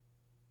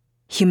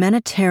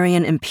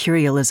Humanitarian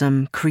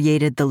imperialism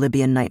created the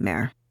Libyan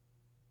nightmare.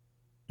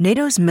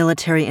 NATO's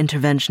military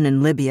intervention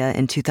in Libya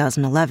in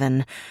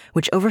 2011,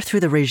 which overthrew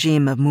the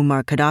regime of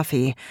Muammar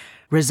Gaddafi,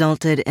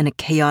 resulted in a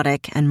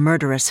chaotic and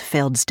murderous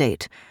failed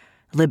state.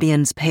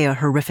 Libyans pay a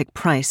horrific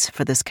price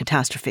for this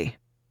catastrophe.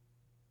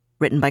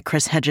 Written by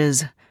Chris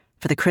Hedges,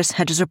 for the Chris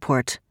Hedges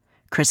Report,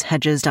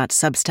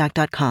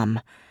 chrishedges.substack.com.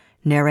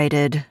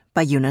 Narrated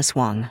by Eunice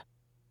Wong.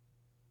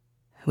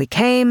 "We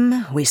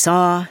came, we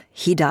saw,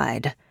 he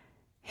died,"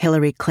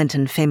 Hillary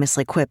Clinton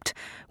famously quipped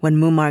when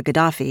Muammar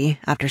Gaddafi,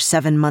 after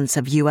 7 months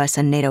of U.S.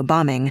 and NATO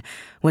bombing,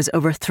 was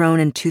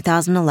overthrown in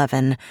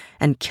 2011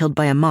 and killed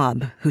by a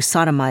mob who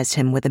sodomized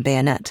him with a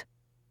bayonet.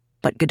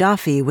 But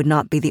Gaddafi would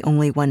not be the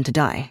only one to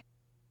die.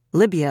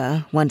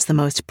 Libya, once the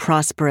most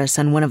prosperous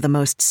and one of the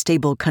most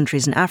stable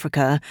countries in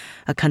Africa,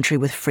 a country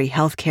with free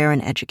healthcare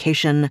and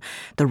education,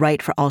 the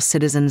right for all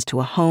citizens to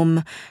a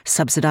home,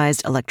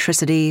 subsidized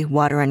electricity,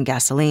 water, and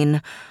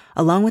gasoline,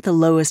 along with the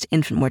lowest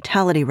infant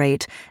mortality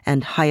rate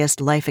and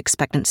highest life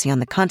expectancy on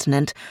the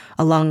continent,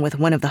 along with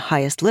one of the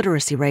highest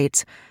literacy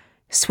rates,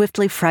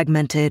 swiftly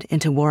fragmented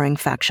into warring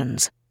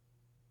factions.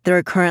 There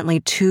are currently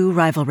 2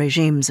 rival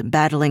regimes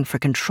battling for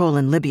control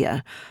in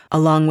Libya,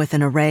 along with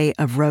an array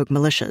of rogue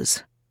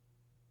militias.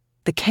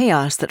 The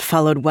chaos that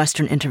followed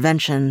Western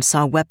intervention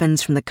saw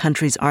weapons from the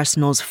country's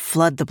arsenals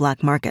flood the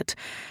black market,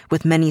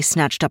 with many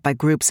snatched up by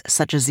groups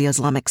such as the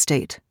Islamic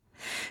State.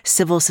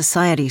 Civil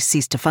society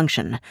ceased to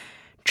function.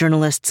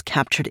 Journalists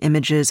captured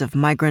images of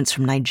migrants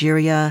from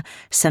Nigeria,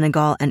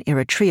 Senegal, and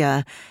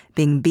Eritrea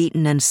being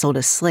beaten and sold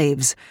as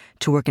slaves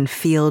to work in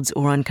fields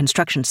or on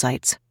construction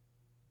sites.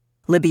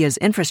 Libya's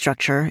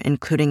infrastructure,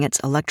 including its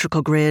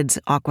electrical grids,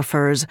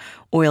 aquifers,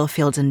 oil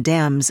fields, and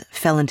dams,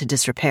 fell into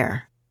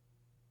disrepair.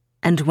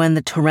 And when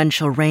the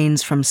torrential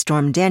rains from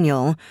Storm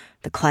Daniel,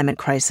 the climate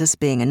crisis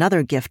being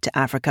another gift to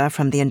Africa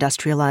from the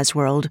industrialized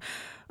world,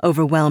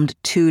 overwhelmed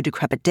 2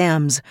 decrepit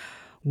dams,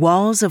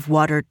 walls of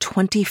water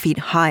 20 feet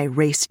high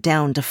raced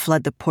down to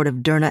flood the port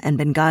of Derna and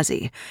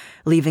Benghazi,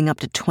 leaving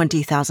up to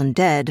 20,000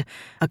 dead,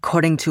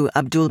 according to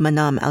Abdul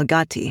Manam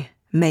Al-Ghati,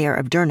 mayor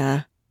of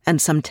Derna, and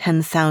some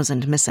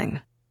 10,000 missing.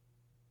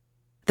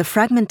 The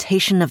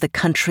fragmentation of the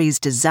country's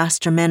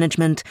disaster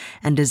management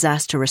and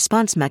disaster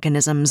response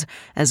mechanisms,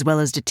 as well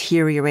as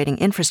deteriorating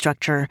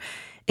infrastructure,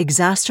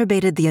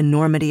 exacerbated the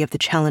enormity of the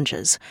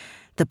challenges.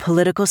 The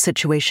political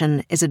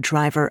situation is a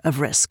driver of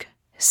risk,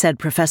 said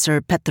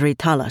Professor Petri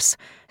Talas,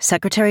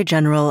 Secretary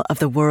General of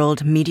the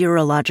World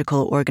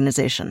Meteorological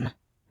Organization.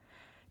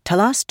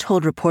 Talas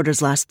told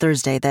reporters last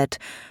Thursday that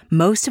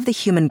most of the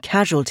human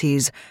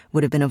casualties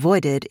would have been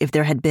avoided if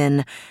there had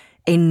been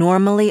a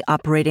normally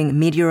operating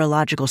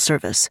meteorological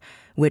service,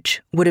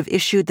 which would have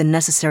issued the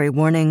necessary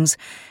warnings,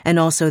 and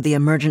also the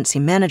emergency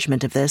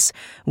management of this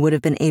would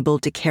have been able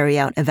to carry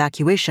out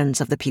evacuations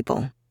of the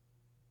people.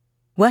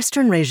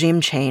 Western regime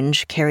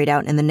change, carried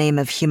out in the name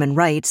of human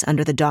rights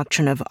under the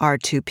doctrine of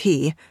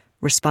R2P,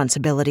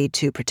 responsibility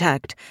to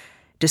protect,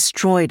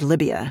 destroyed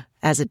Libya,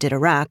 as it did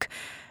Iraq,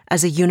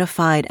 as a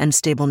unified and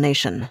stable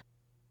nation.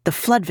 The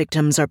flood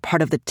victims are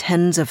part of the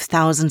tens of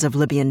thousands of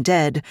Libyan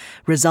dead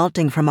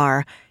resulting from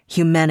our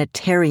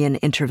humanitarian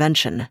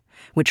intervention,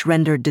 which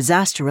rendered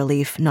disaster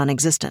relief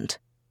non-existent.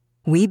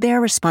 We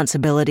bear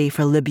responsibility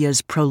for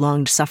Libya's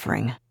prolonged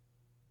suffering.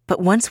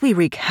 But once we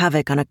wreak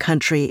havoc on a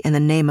country in the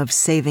name of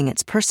saving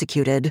its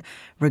persecuted,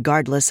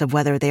 regardless of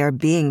whether they are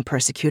being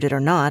persecuted or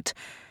not,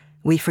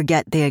 we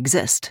forget they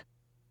exist.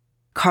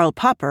 Karl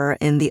Popper,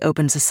 in The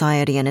Open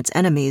Society and Its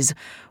Enemies,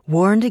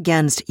 warned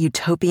against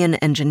utopian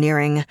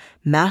engineering,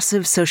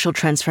 massive social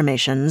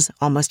transformations,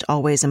 almost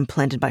always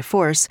implanted by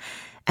force,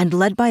 and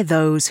led by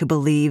those who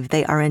believe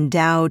they are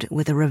endowed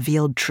with a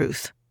revealed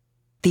truth.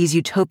 These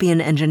utopian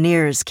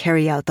engineers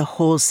carry out the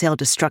wholesale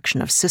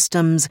destruction of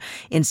systems,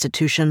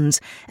 institutions,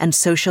 and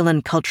social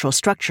and cultural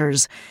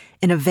structures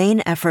in a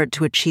vain effort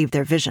to achieve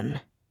their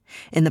vision.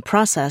 In the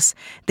process,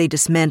 they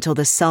dismantle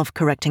the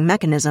self-correcting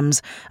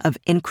mechanisms of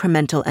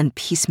incremental and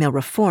piecemeal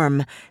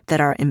reform that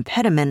are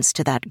impediments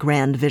to that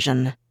grand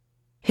vision.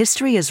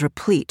 History is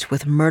replete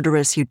with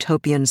murderous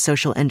utopian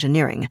social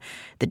engineering,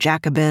 the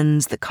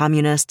Jacobins, the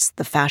communists,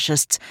 the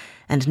fascists,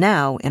 and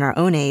now, in our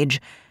own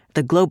age,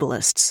 the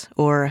globalists,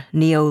 or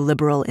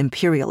neoliberal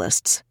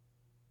imperialists.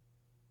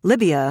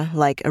 Libya,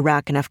 like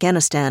Iraq and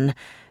Afghanistan,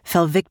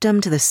 fell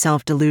victim to the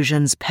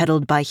self-delusions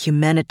peddled by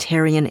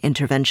humanitarian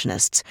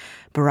interventionists,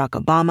 Barack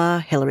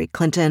Obama, Hillary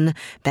Clinton,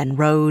 Ben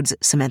Rhodes,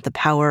 Samantha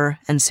Power,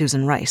 and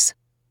Susan Rice.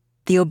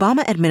 The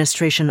Obama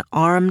administration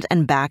armed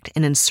and backed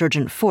an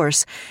insurgent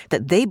force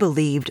that they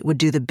believed would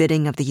do the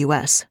bidding of the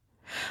U.S.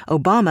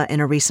 Obama, in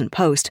a recent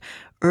post,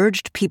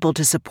 urged people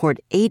to support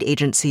aid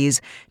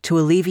agencies to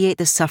alleviate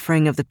the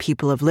suffering of the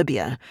people of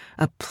Libya,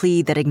 a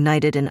plea that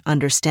ignited an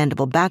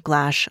understandable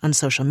backlash on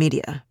social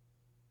media.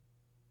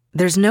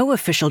 There's no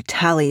official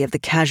tally of the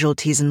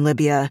casualties in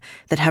Libya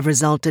that have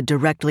resulted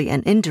directly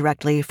and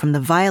indirectly from the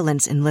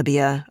violence in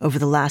Libya over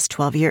the last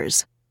 12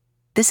 years.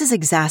 This is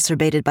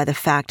exacerbated by the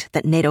fact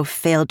that NATO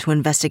failed to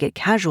investigate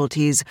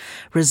casualties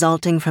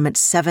resulting from its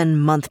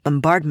 7-month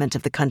bombardment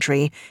of the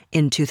country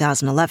in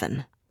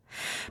 2011.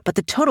 But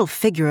the total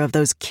figure of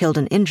those killed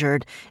and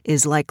injured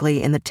is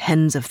likely in the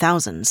tens of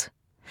thousands.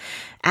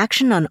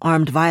 Action on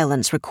Armed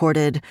Violence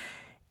recorded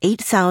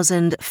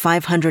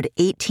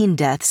 8,518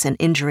 deaths and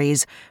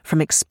injuries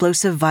from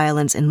explosive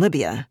violence in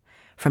Libya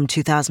from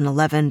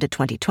 2011 to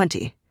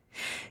 2020,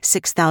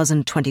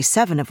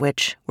 6,027 of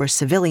which were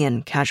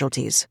civilian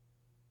casualties.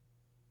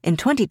 In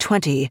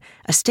 2020,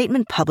 a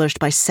statement published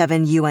by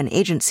 7 UN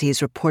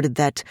agencies reported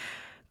that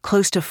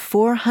close to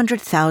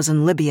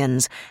 400,000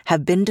 Libyans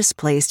have been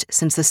displaced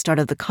since the start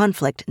of the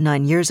conflict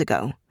 9 years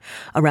ago,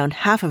 around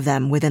half of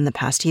them within the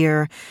past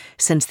year,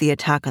 since the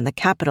attack on the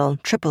capital,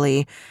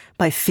 Tripoli,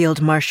 by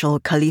Field Marshal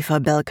Khalifa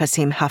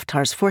Belkacem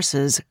Haftar's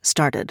forces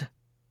started.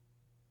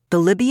 The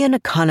Libyan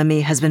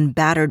economy has been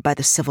battered by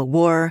the civil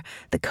war,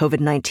 the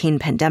COVID-19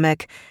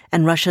 pandemic,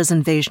 and Russia's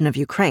invasion of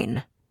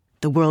Ukraine,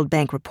 the World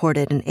Bank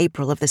reported in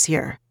April of this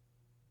year.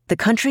 The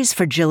country's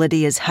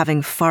fragility is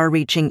having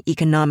far-reaching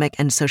economic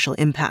and social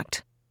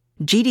impact.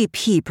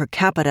 GDP per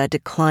capita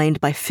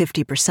declined by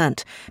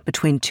 50%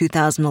 between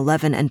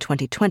 2011 and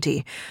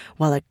 2020,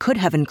 while it could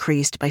have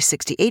increased by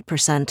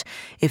 68%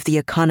 if the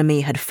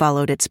economy had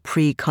followed its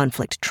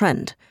pre-conflict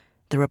trend,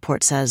 the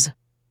report says.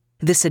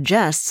 This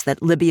suggests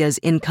that Libya's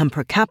income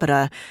per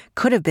capita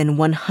could have been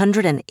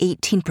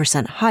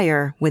 118%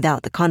 higher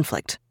without the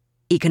conflict.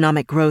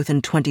 Economic growth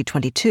in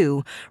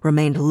 2022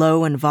 remained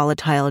low and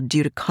volatile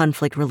due to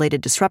conflict-related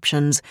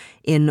disruptions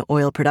in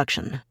oil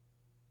production.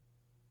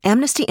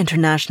 Amnesty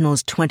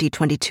International's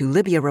 2022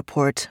 Libya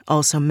report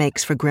also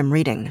makes for grim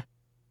reading.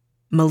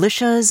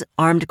 Militias,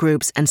 armed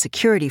groups, and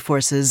security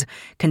forces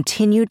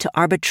continued to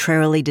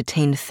arbitrarily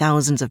detain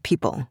thousands of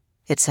people,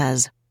 it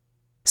says.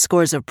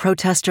 Scores of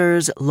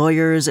protesters,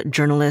 lawyers,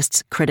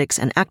 journalists, critics,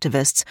 and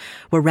activists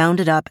were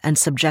rounded up and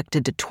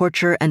subjected to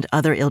torture and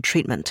other ill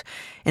treatment,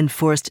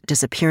 enforced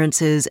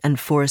disappearances, and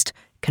forced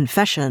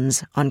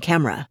confessions on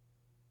camera.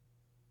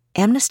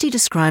 Amnesty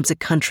describes a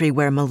country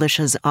where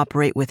militias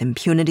operate with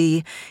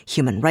impunity,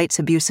 human rights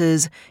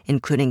abuses,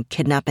 including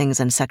kidnappings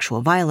and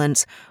sexual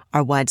violence,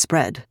 are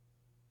widespread.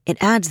 It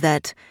adds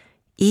that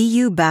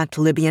EU-backed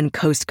Libyan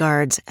Coast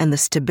Guards and the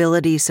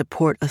Stability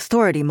Support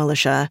Authority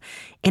militia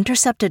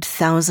intercepted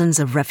thousands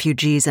of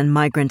refugees and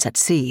migrants at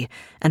sea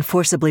and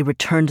forcibly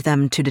returned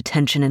them to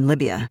detention in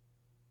Libya.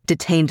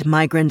 Detained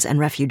migrants and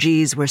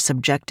refugees were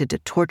subjected to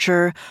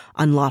torture,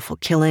 unlawful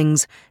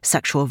killings,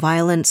 sexual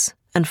violence,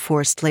 and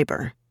forced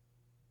labor.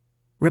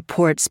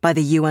 Reports by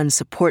the UN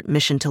support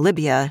mission to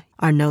Libya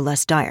are no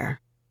less dire.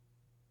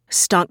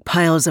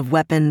 Stockpiles of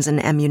weapons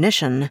and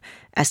ammunition,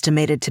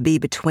 estimated to be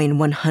between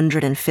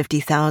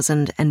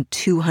 150,000 and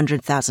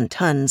 200,000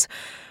 tons,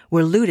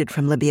 were looted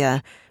from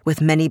Libya,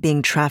 with many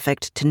being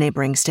trafficked to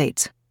neighboring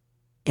states.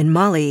 In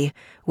Mali,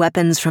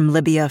 weapons from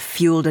Libya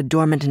fueled a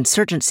dormant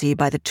insurgency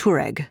by the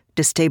Tuareg,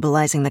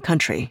 destabilizing the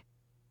country.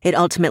 It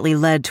ultimately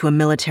led to a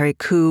military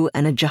coup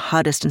and a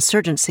jihadist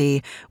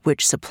insurgency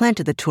which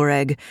supplanted the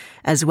Tuareg,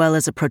 as well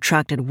as a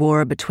protracted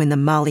war between the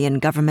Malian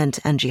government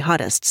and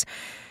jihadists.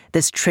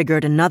 This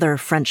triggered another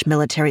French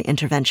military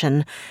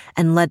intervention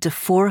and led to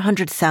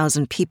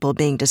 400,000 people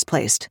being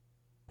displaced.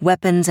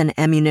 Weapons and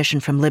ammunition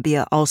from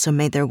Libya also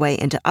made their way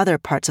into other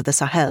parts of the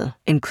Sahel,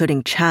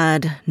 including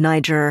Chad,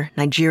 Niger,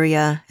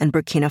 Nigeria, and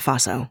Burkina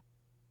Faso.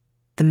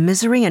 The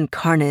misery and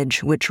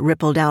carnage which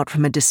rippled out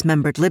from a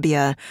dismembered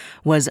Libya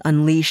was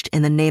unleashed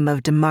in the name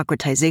of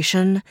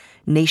democratization,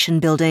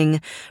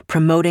 nation-building,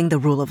 promoting the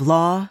rule of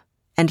law,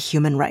 and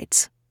human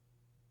rights.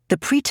 The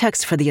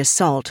pretext for the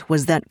assault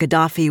was that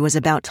Gaddafi was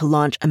about to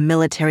launch a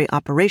military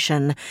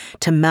operation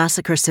to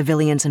massacre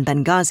civilians in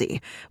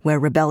Benghazi, where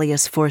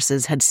rebellious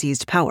forces had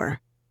seized power.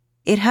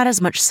 It had as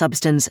much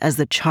substance as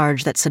the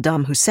charge that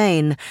Saddam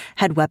Hussein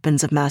had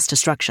weapons of mass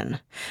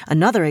destruction,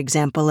 another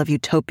example of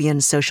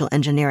utopian social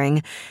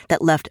engineering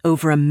that left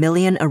over 1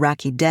 million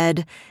Iraqi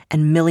dead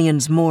and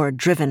millions more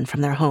driven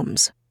from their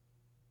homes.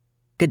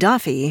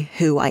 Gaddafi,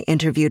 who I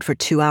interviewed for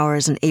 2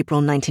 hours in April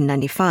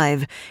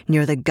 1995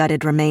 near the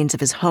gutted remains of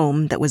his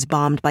home that was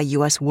bombed by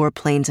U.S.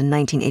 warplanes in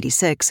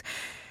 1986,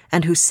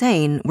 and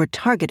Hussein were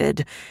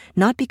targeted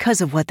not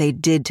because of what they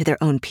did to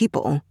their own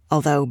people,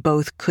 although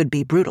both could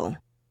be brutal.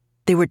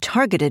 They were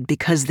targeted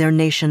because their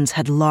nations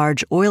had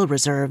large oil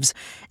reserves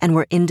and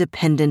were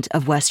independent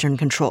of Western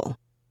control.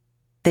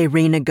 They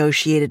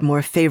renegotiated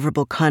more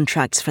favorable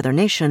contracts for their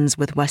nations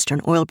with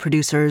Western oil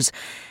producers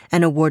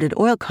and awarded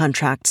oil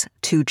contracts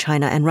to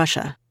China and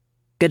Russia.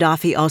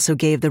 Gaddafi also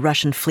gave the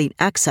Russian fleet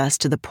access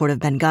to the port of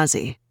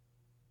Benghazi.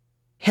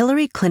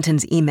 Hillary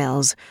Clinton's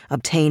emails,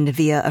 obtained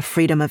via a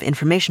Freedom of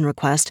Information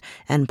request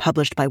and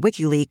published by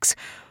WikiLeaks,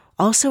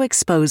 also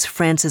expose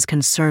France's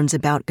concerns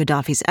about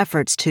Gaddafi's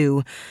efforts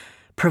to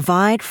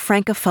provide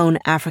Francophone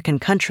African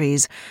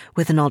countries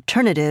with an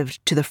alternative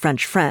to the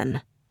French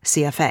franc,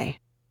 CFA.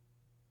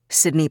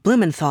 Sidney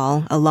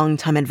Blumenthal, a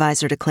longtime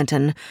advisor to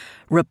Clinton,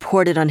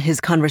 reported on his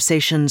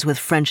conversations with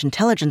French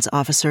intelligence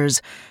officers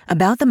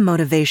about the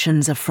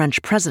motivations of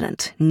French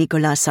President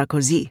Nicolas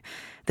Sarkozy,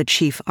 the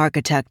chief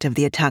architect of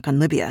the attack on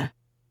Libya.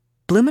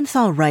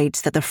 Blumenthal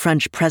writes that the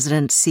French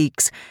president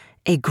seeks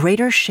a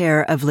greater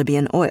share of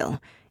Libyan oil,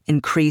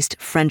 increased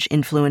French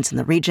influence in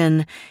the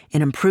region,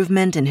 an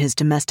improvement in his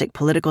domestic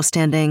political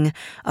standing,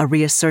 a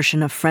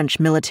reassertion of French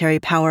military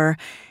power,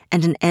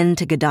 and an end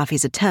to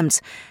Gaddafi's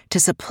attempts to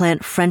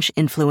supplant French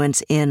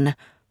influence in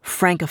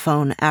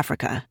Francophone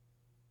Africa.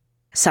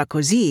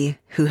 Sarkozy,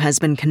 who has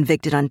been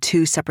convicted on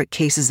 2 separate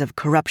cases of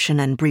corruption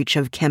and breach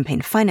of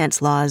campaign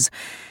finance laws,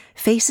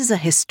 faces a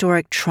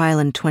historic trial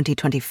in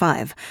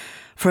 2025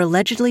 for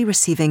allegedly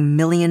receiving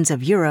millions of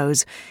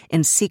euros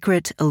in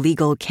secret,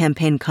 illegal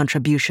campaign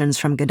contributions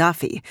from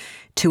Gaddafi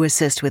to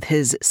assist with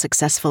his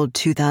successful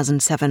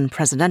 2007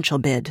 presidential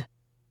bid.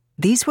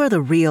 These were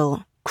the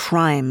real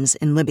crimes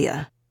in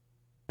Libya.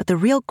 But the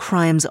real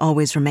crimes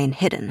always remain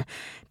hidden,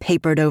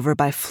 papered over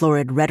by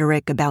florid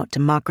rhetoric about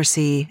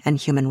democracy and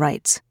human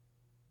rights.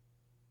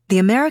 The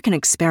American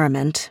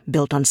experiment,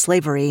 built on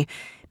slavery,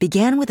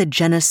 began with a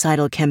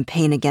genocidal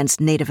campaign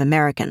against Native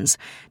Americans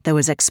that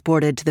was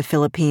exported to the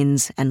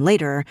Philippines and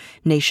later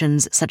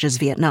nations such as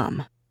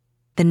Vietnam.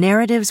 The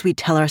narratives we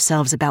tell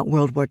ourselves about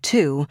World War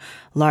II,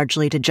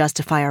 largely to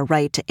justify our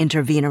right to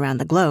intervene around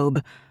the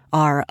globe,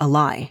 are a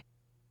lie.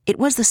 It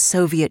was the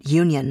Soviet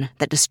Union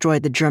that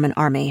destroyed the German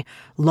army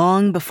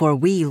long before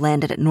we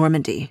landed at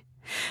Normandy.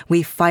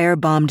 We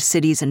firebombed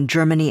cities in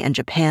Germany and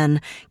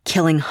Japan,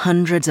 killing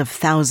hundreds of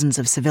thousands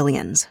of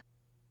civilians.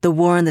 The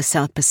war in the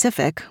South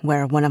Pacific,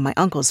 where one of my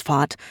uncles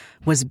fought,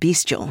 was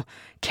bestial,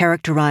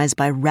 characterized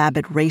by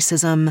rabid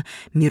racism,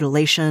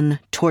 mutilation,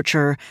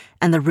 torture,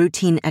 and the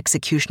routine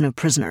execution of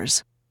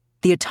prisoners.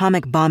 The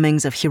atomic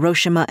bombings of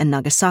Hiroshima and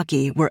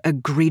Nagasaki were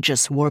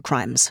egregious war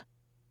crimes.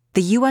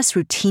 The U.S.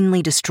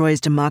 routinely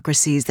destroys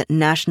democracies that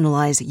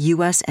nationalize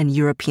U.S. and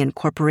European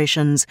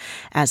corporations,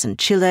 as in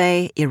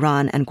Chile,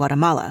 Iran, and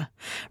Guatemala,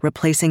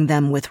 replacing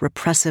them with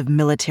repressive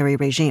military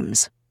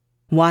regimes.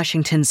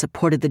 Washington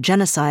supported the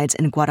genocides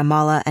in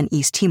Guatemala and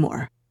East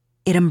Timor.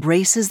 It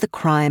embraces the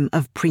crime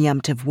of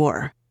preemptive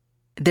war.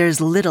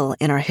 There's little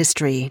in our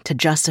history to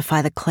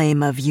justify the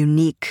claim of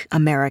unique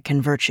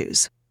American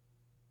virtues.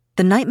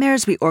 The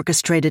nightmares we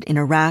orchestrated in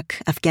Iraq,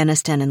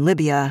 Afghanistan, and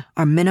Libya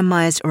are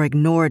minimized or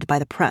ignored by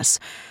the press,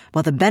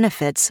 while the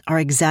benefits are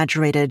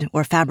exaggerated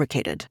or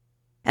fabricated.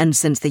 And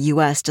since the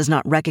U.S. does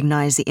not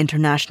recognize the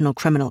International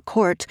Criminal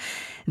Court,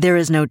 there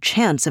is no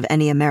chance of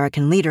any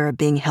American leader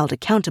being held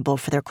accountable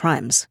for their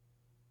crimes.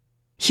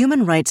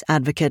 Human rights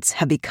advocates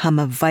have become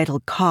a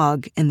vital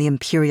cog in the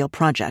imperial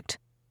project.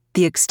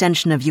 The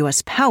extension of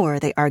U.S. power,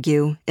 they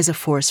argue, is a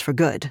force for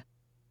good.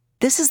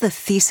 This is the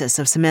thesis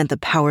of Samantha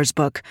Power's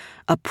book,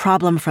 A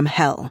Problem from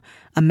Hell,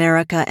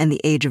 America and the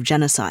Age of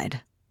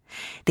Genocide.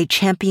 They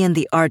champion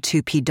the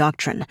R2P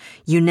doctrine,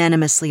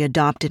 unanimously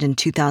adopted in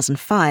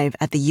 2005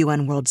 at the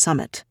UN World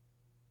Summit.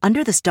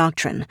 Under this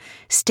doctrine,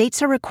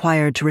 states are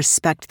required to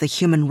respect the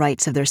human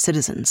rights of their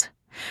citizens.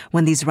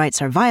 When these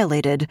rights are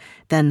violated,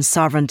 then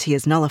sovereignty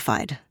is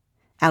nullified.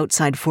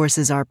 Outside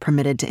forces are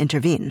permitted to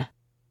intervene.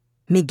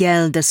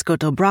 Miguel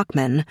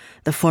Descoto-Brockman,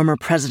 the former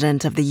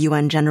president of the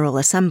UN General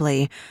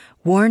Assembly,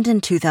 warned in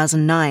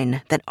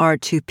 2009 that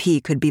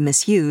R2P could be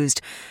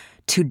misused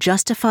to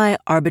justify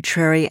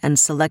arbitrary and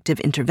selective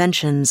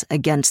interventions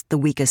against the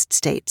weakest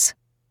states.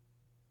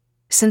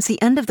 Since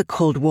the end of the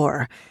Cold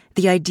War,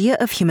 the idea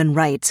of human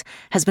rights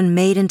has been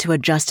made into a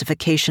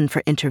justification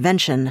for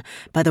intervention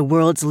by the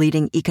world's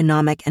leading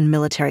economic and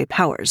military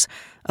powers,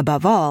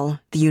 above all,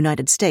 the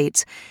United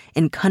States,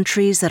 in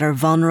countries that are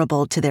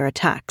vulnerable to their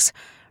attacks,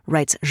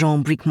 writes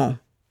Jean Bricmont,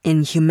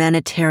 in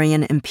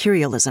Humanitarian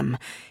Imperialism,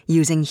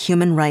 using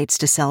human rights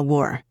to sell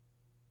war.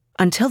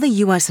 Until the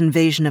U.S.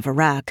 invasion of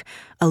Iraq,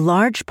 a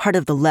large part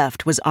of the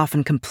left was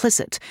often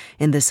complicit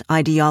in this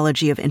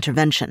ideology of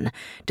intervention,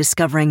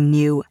 discovering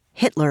new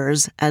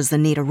Hitlers as the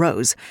need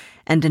arose,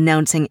 and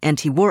denouncing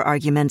anti-war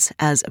arguments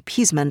as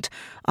appeasement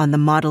on the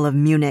model of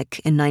Munich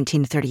in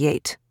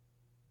 1938.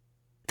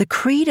 The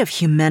creed of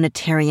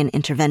humanitarian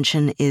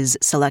intervention is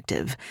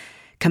selective.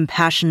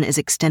 Compassion is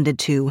extended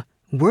to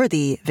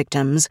worthy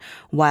victims,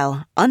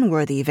 while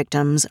unworthy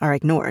victims are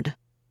ignored.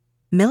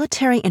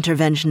 Military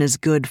intervention is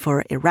good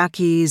for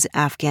Iraqis,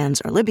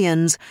 Afghans, or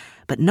Libyans,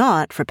 but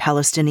not for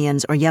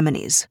Palestinians or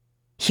Yemenis.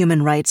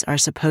 Human rights are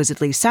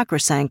supposedly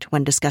sacrosanct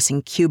when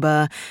discussing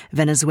Cuba,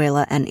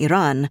 Venezuela, and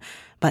Iran,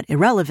 but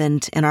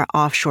irrelevant in our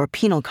offshore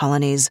penal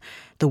colonies,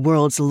 the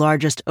world's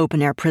largest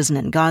open-air prison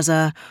in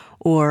Gaza,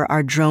 or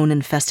our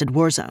drone-infested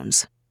war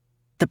zones.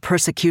 The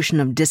persecution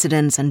of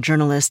dissidents and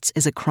journalists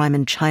is a crime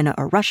in China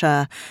or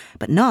Russia,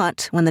 but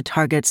not when the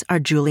targets are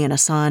Julian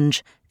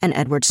Assange and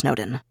Edward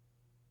Snowden.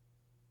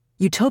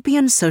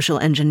 Utopian social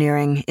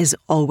engineering is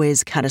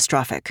always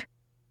catastrophic.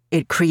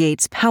 It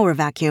creates power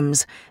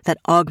vacuums that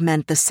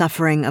augment the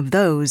suffering of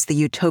those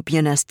the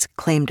utopianists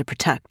claim to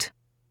protect.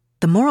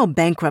 The moral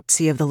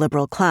bankruptcy of the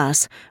liberal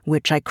class,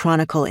 which I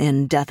chronicle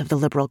in Death of the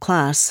Liberal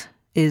Class,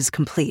 is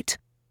complete.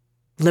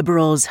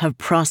 Liberals have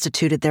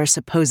prostituted their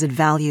supposed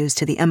values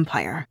to the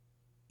empire.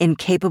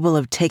 Incapable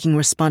of taking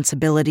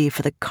responsibility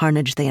for the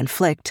carnage they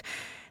inflict,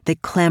 they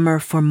clamor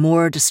for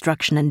more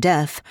destruction and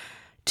death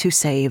to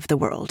save the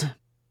world.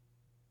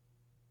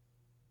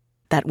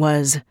 That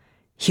was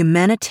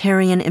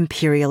Humanitarian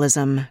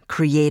Imperialism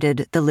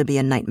Created the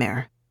Libyan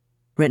Nightmare.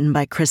 Written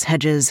by Chris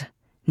Hedges,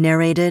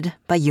 narrated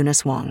by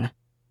Eunice Wong.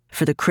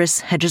 For the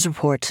Chris Hedges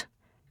Report,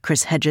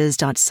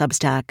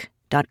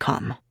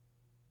 chrishedges.substack.com.